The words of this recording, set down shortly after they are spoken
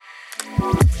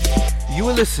You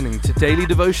are listening to Daily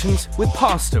Devotions with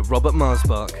Pastor Robert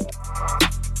Marsbach.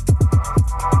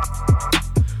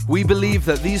 We believe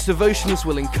that these devotions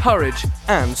will encourage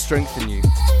and strengthen you.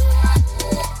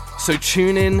 So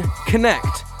tune in,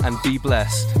 connect, and be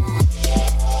blessed.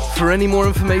 For any more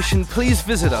information, please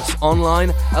visit us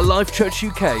online at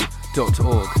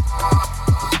lifechurchuk.org.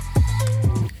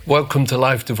 Welcome to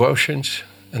Life Devotions,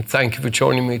 and thank you for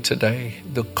joining me today.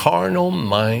 The carnal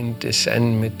mind is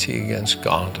enmity against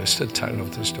God is the title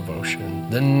of this devotion.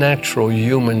 The natural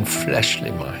human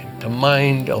fleshly mind, the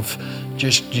mind of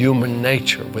just human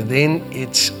nature within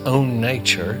its own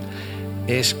nature,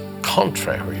 is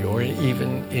contrary or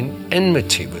even in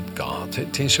enmity with God.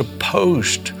 It is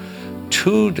opposed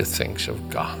to the things of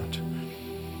God.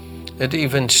 It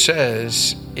even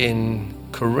says in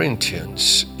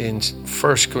Corinthians, in 1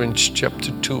 Corinthians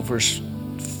chapter 2, verse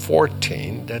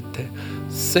 14, that the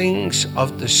things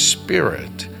of the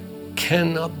Spirit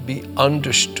cannot be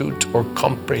understood or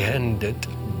comprehended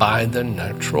by the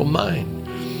natural mind.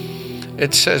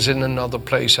 It says in another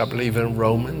place, I believe in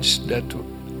Romans, that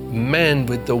men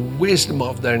with the wisdom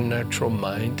of their natural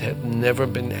mind have never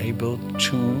been able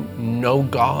to know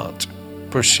God,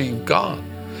 perceive God.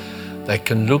 They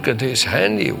can look at His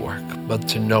handiwork, but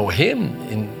to know Him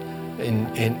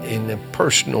in a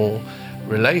personal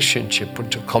relationship or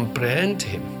to comprehend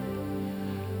Him,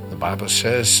 the Bible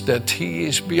says that He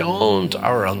is beyond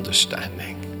our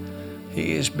understanding.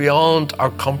 He is beyond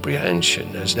our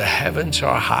comprehension. As the heavens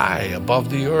are high above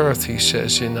the earth, He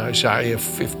says in Isaiah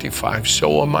 55,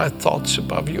 so are my thoughts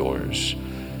above yours.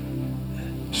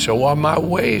 So are my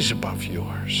ways above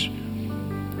yours.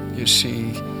 You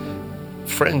see,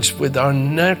 friends, with our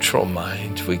natural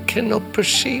mind, we cannot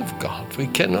perceive God. We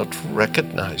cannot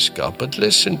recognize God. But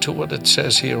listen to what it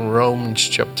says here in Romans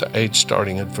chapter 8,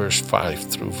 starting at verse 5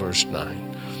 through verse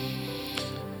 9.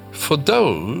 For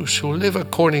those who live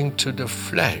according to the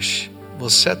flesh will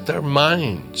set their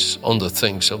minds on the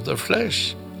things of the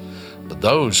flesh. But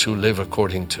those who live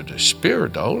according to the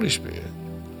Spirit, the Holy Spirit,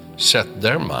 set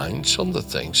their minds on the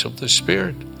things of the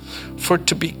Spirit. For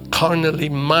to be carnally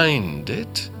minded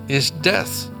is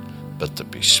death, but to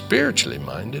be spiritually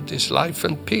minded is life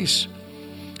and peace.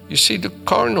 You see, the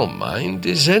carnal mind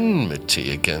is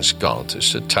enmity against God,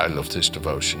 is the title of this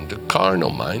devotion. The carnal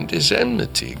mind is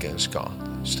enmity against God.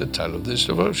 It's the title of this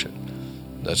devotion.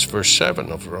 That's verse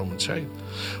 7 of Romans 8.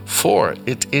 For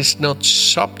it is not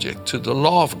subject to the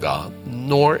law of God,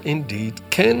 nor indeed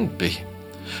can be.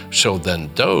 So then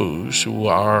those who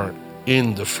are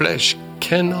in the flesh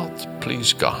cannot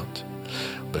please God.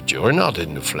 But you're not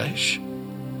in the flesh,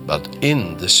 but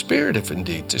in the Spirit, if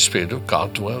indeed the Spirit of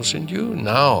God dwells in you.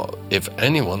 Now, if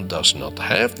anyone does not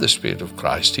have the Spirit of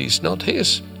Christ, he's not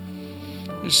his.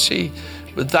 You see,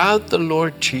 without the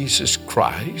Lord Jesus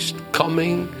Christ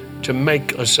coming to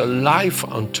make us alive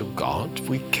unto God,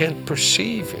 we can't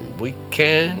perceive Him. We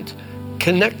can't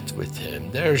connect with Him.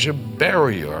 There's a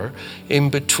barrier in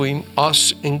between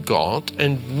us and God,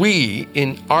 and we,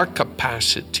 in our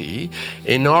capacity,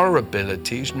 in our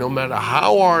abilities, no matter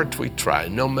how hard we try,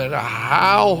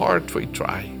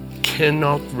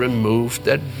 cannot remove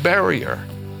that barrier.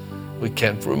 We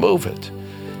can't remove it.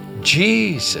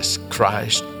 Jesus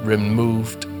Christ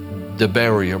removed the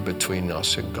barrier between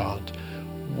us and God.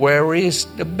 Where is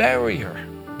the barrier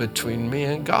between me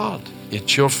and God?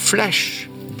 It's your flesh.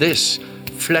 This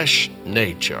flesh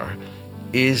nature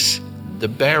is the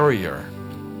barrier.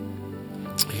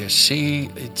 You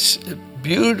see, it's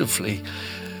beautifully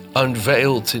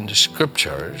unveiled in the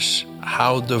scriptures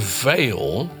how the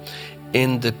veil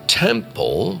in the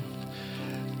temple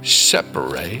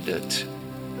separated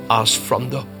us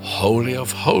from the Holy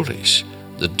of Holies,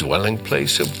 the dwelling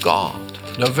place of God,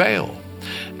 the veil.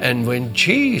 And when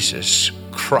Jesus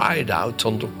cried out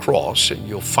on the cross, and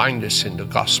you'll find this in the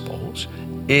Gospels,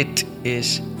 it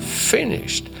is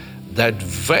finished. That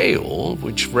veil,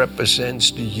 which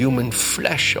represents the human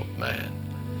flesh of man,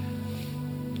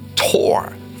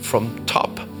 tore from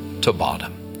top to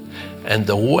bottom. And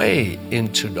the way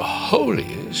into the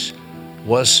holiest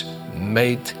was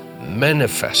made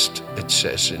manifest, it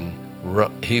says in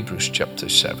Hebrews chapter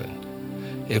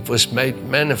 7. It was made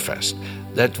manifest.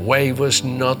 That way was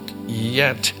not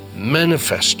yet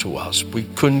manifest to us. We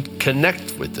couldn't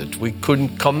connect with it. We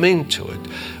couldn't come into it.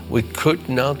 We could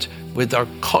not, with our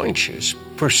conscience,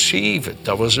 perceive it.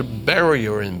 There was a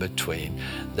barrier in between.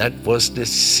 That was the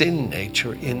sin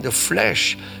nature in the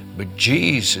flesh. But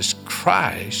Jesus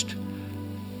Christ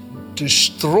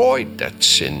destroyed that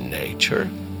sin nature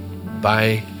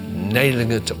by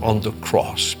nailing it on the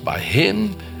cross. By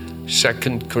Him, 2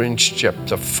 Corinthians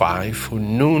chapter 5, who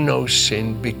knew no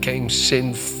sin, became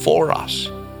sin for us.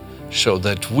 so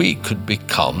that we could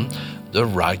become the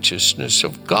righteousness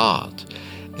of God.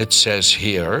 It says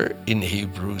here in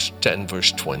Hebrews 10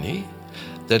 verse 20,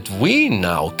 that we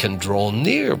now can draw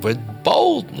near with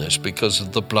boldness because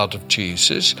of the blood of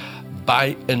Jesus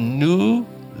by a new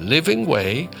living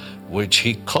way which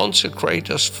he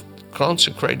consecrated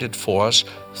for us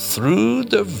through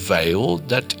the veil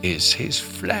that is his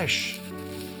flesh.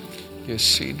 You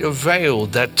see, the veil,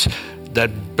 that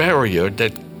barrier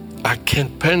that I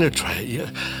can't penetrate.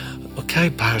 Okay,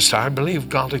 Pastor, I believe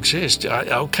God exists.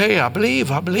 I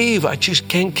believe. I just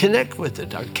can't connect with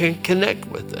it. I can't connect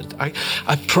with it. I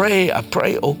pray.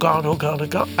 Oh God.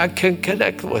 I can't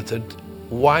connect with it.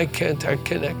 Why can't I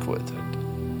connect with it?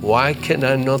 Why can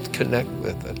I not connect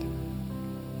with it?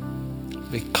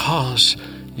 Because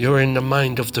you're in the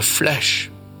mind of the flesh.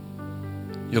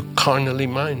 You're carnally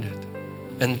minded.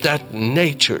 And that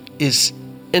nature is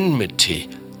enmity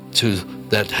to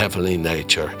that heavenly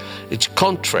nature. It's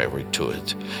contrary to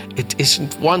it. It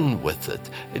isn't one with it.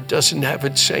 It doesn't have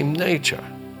its same nature.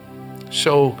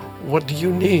 So what do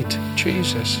you need?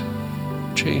 Jesus.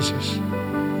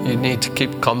 You need to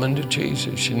keep coming to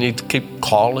Jesus. You need to keep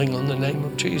calling on the name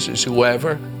of Jesus.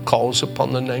 Whoever calls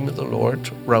upon the name of the Lord,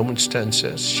 Romans 10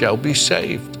 says, shall be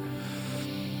saved.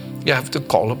 You have to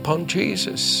call upon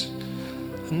Jesus.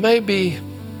 And maybe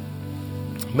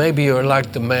you're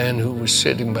like the man who was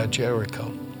sitting by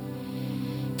Jericho.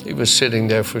 He was sitting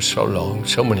there for so long,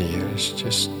 so many years,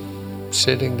 just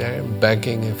sitting there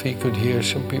begging if he could hear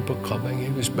some people coming. He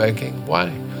was begging.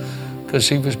 Why? Because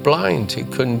he was blind. He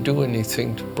couldn't do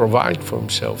anything to provide for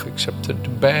himself except to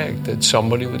beg that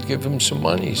somebody would give him some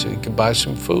money so he could buy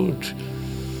some food.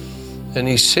 And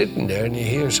he's sitting there and he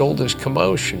hears all this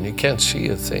commotion. He can't see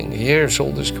a thing. He hears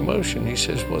all this commotion. He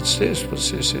says, what's this?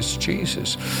 It's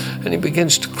Jesus. And he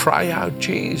begins to cry out,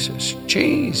 Jesus,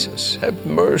 have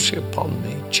mercy upon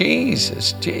me.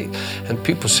 Jesus. And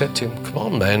people said to him, come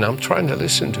on, man, I'm trying to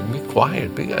listen to him. Be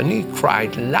quiet. And he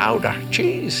cried louder,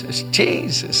 Jesus,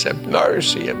 have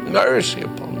mercy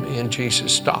upon me. And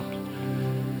Jesus stopped.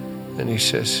 And he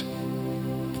says,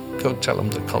 go tell him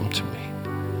to come to me.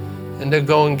 And they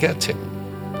go and get him.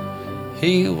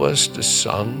 He was the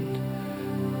son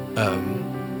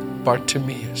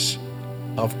Bartimaeus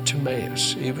of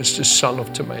Timaeus. He was the son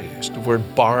of Timaeus. The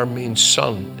word Bar means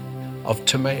son of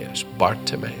Timaeus,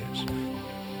 Bartimaeus.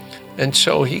 And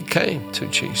so he came to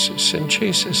Jesus, and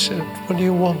Jesus said, what do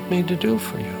you want me to do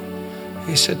for you?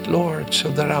 He said, Lord, so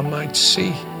that I might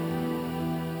see.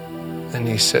 And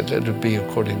he said, let it be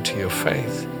according to your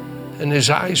faith. And his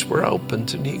eyes were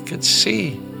opened and he could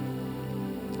see.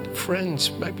 Friends,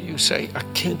 maybe you say, I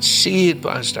can't see it,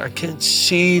 Pastor. I can't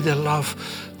see the love,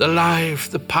 the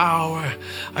life, the power.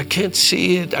 I can't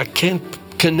see it. I can't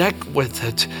connect with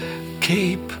it.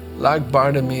 Keep, like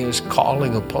Bartimaeus,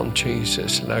 calling upon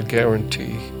Jesus, and I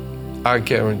guarantee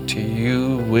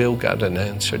you will get an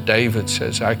answer. David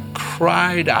says, I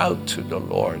cried out to the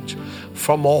Lord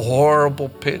from a horrible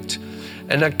pit.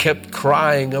 And I kept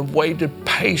crying. I waited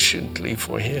patiently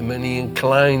for him, and he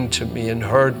inclined to me and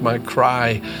heard my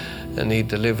cry. And he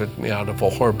delivered me out of a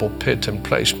horrible pit and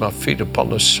placed my feet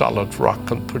upon a solid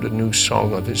rock and put a new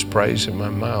song of his praise in my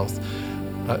mouth.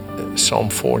 Psalm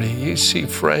 40. You see,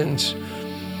 friends,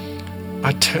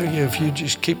 I tell you, if you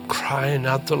just keep crying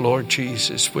out the Lord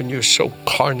Jesus when you're so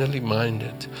carnally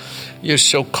minded, you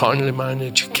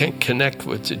can't connect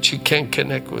with it. You can't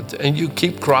connect with it. And you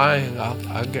keep crying out,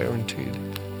 I guarantee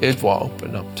it will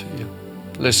open up to you.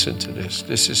 Listen to this.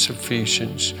 This is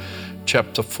Ephesians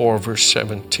chapter 4, verse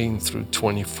 17 through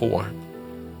 24.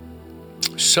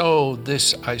 So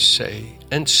this I say,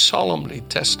 and solemnly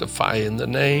testify in the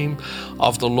name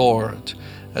of the Lord,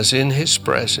 as in his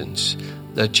presence,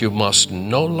 that you must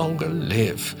no longer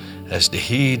live as the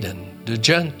heathen, the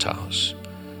Gentiles,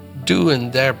 do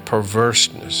in their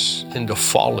perverseness, in the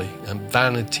folly and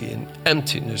vanity and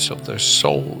emptiness of their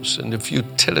souls and the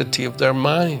futility of their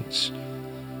minds.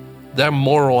 Their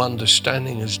moral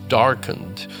understanding is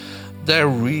darkened. Their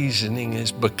reasoning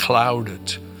is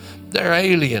beclouded. They're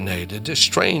alienated,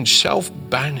 estranged,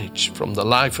 self-banished from the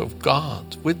life of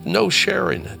God with no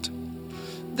share in it.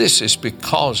 This is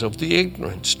because of the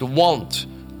ignorance, the want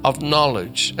of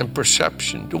knowledge and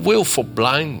perception, the willful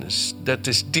blindness that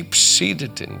is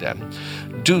deep-seated in them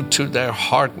due to their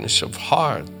hardness of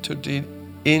heart, to the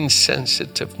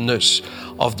insensitiveness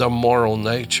of their moral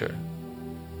nature.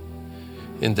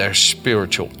 In their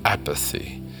spiritual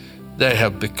apathy, they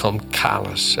have become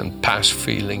callous and past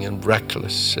feeling and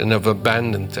reckless, and have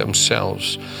abandoned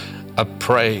themselves a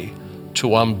prey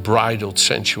to unbridled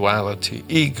sensuality,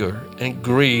 eager and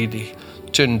greedy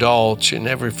to indulge in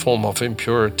every form of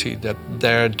impurity that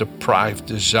their deprived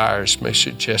desires may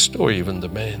suggest or even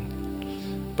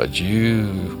demand. But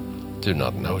you do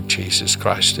not know Jesus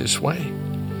Christ this way.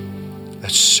 I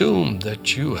assume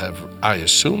that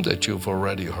you've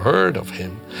already heard of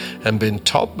him and been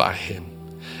taught by him.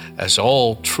 As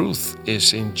all truth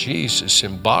is in Jesus,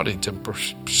 embodied and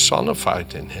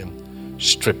personified in him,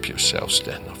 strip yourselves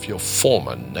then of your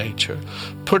former nature.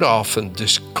 Put off and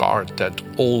discard that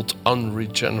old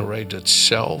unregenerated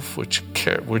self which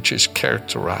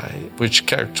characterized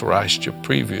your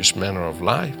previous manner of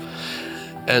life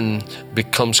and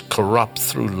becomes corrupt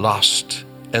through lust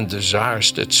and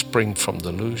desires that spring from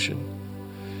delusion.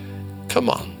 Come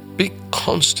on, be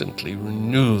constantly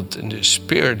renewed in the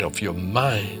spirit of your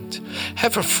mind.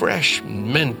 Have a fresh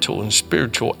mental and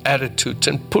spiritual attitude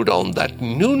and put on that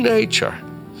new nature,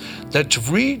 that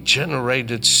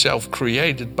regenerated self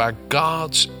created by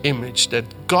God's image, that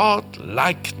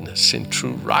God-likeness in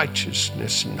true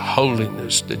righteousness and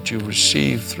holiness that you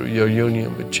receive through your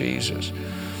union with Jesus.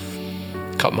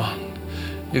 Come on.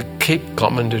 You keep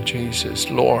coming to Jesus,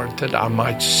 Lord, that I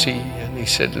might see. And he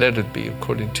said, let it be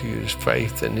according to your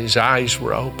faith. And his eyes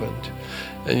were opened.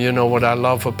 And you know what I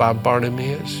love about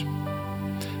Bartimaeus?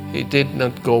 He did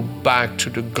not go back to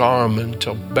the garment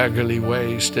of beggarly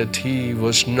ways that he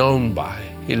was known by.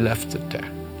 He left it there.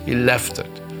 He left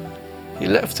it. He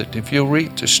left it. If you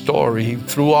read the story, he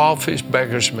threw off his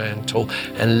beggar's mantle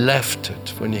and left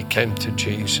it when he came to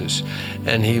Jesus.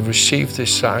 And he received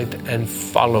his sight and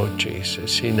followed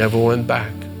Jesus. He never went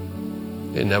back.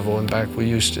 He never went back. We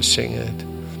used to sing it.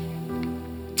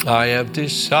 I have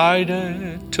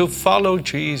decided to follow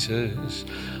Jesus.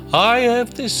 I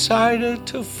have decided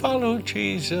to follow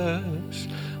Jesus.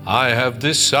 I have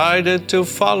decided to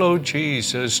follow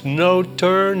Jesus. No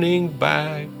turning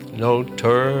back. No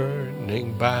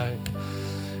turning back.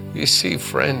 You see,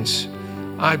 friends,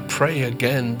 I pray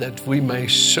again that we may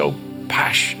so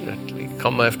passionately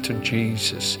come after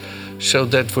Jesus so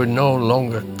that we're no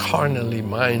longer carnally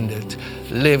minded,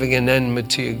 living in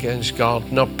enmity against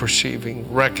God, not perceiving,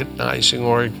 recognizing,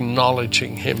 or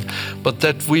acknowledging him, but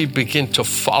that we begin to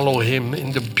follow him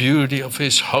in the beauty of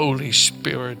his Holy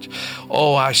Spirit.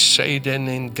 Oh, I say then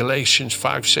in Galatians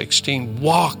 5:16,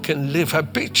 walk and live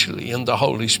habitually in the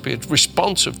Holy Spirit,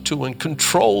 responsive to and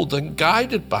controlled and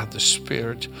guided by the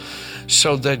Spirit,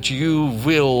 so that you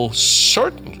will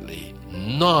certainly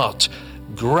not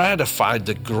gratify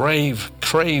the grave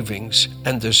cravings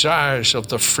and desires of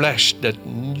the flesh, that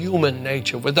human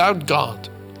nature without God.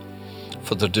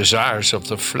 For the desires of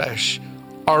the flesh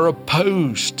are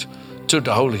opposed to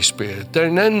the Holy Spirit. They're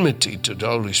an enmity to the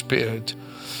Holy Spirit.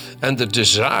 And the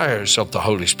desires of the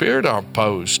Holy Spirit are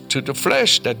opposed to the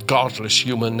flesh, that godless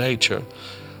human nature.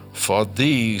 For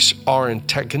these are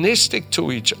antagonistic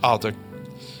to each other,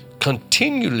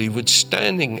 continually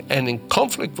withstanding and in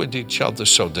conflict with each other,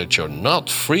 so that you're not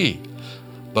free,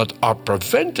 but are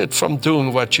prevented from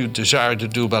doing what you desire to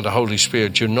do by the Holy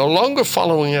Spirit. You're no longer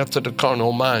following after the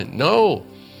carnal mind. No,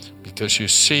 because you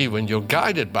see, when you're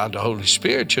guided by the Holy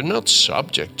Spirit, you're not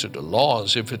subject to the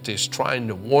laws. If it is trying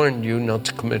to warn you not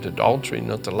to commit adultery,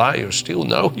 not to lie or steal,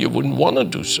 no, you wouldn't want to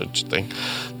do such a thing.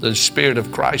 The Spirit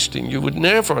of Christ in you would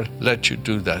never let you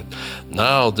do that.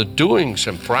 Now, the doings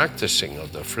and practicing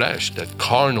of the flesh, that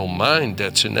carnal mind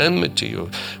that's in enmity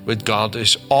with God,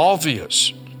 is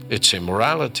obvious. It's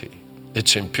immorality,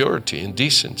 it's impurity,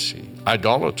 indecency,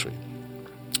 idolatry,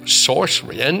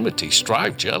 sorcery, enmity,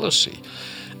 strife, jealousy,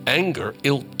 anger,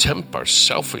 ill temper,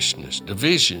 selfishness,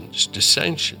 divisions,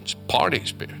 dissensions, party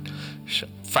spirit,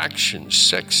 factions,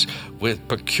 sex with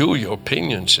peculiar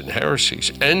opinions and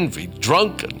heresies, envy,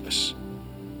 drunkenness.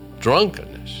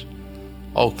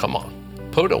 Oh, come on.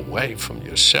 Put away from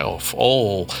yourself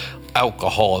all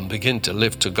alcohol and begin to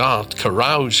live to God,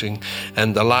 carousing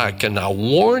and the like. And I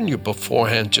warn you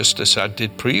beforehand, just as I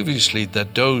did previously,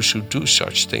 that those who do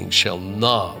such things shall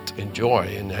not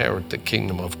inherit the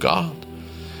kingdom of God.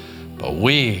 But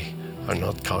we are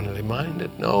not carnally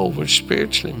minded. No, we're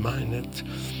spiritually minded.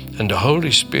 And the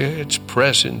Holy Spirit's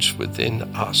presence within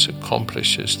us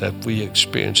accomplishes that we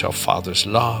experience our Father's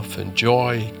love and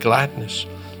joy, gladness,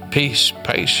 peace,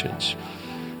 patience.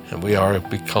 And we are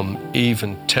become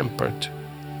even-tempered.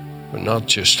 We're not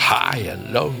just high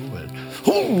and low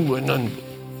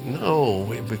no,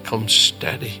 we become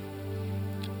steady,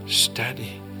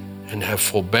 and have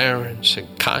forbearance and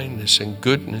kindness and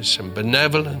goodness and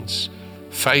benevolence,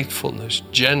 faithfulness,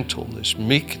 gentleness,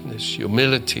 meekness,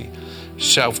 humility,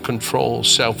 self-control,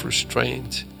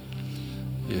 self-restraint.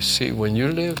 You see, when you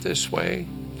live this way,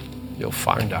 you'll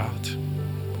find out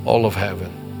all of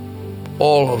heaven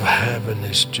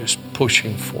is just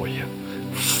pushing for you,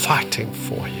 fighting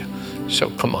for you. So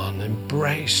come on,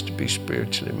 embrace to be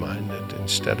spiritually minded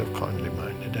instead of carnally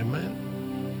minded. Amen.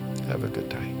 Have a good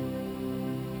day.